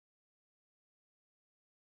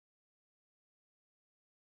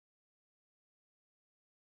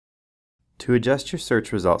To adjust your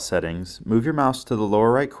search results settings, move your mouse to the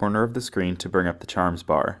lower right corner of the screen to bring up the Charms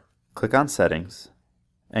bar. Click on Settings,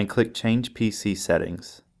 and click Change PC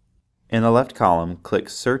Settings. In the left column, click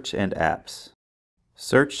Search and Apps.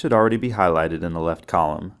 Search should already be highlighted in the left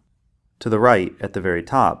column. To the right, at the very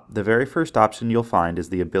top, the very first option you'll find is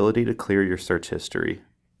the ability to clear your search history.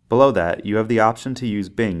 Below that, you have the option to use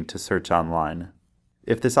Bing to search online.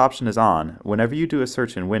 If this option is on, whenever you do a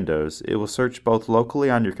search in Windows, it will search both locally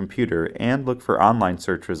on your computer and look for online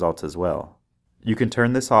search results as well. You can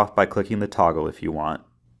turn this off by clicking the toggle if you want.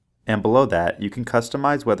 And below that, you can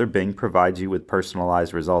customize whether Bing provides you with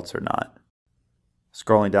personalized results or not.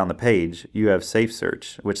 Scrolling down the page, you have Safe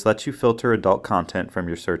Search, which lets you filter adult content from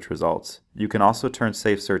your search results. You can also turn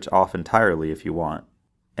Safe Search off entirely if you want.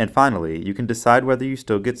 And finally, you can decide whether you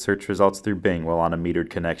still get search results through Bing while on a metered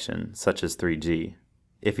connection, such as 3G.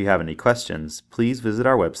 If you have any questions, please visit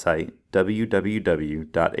our website,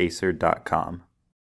 www.acer.com.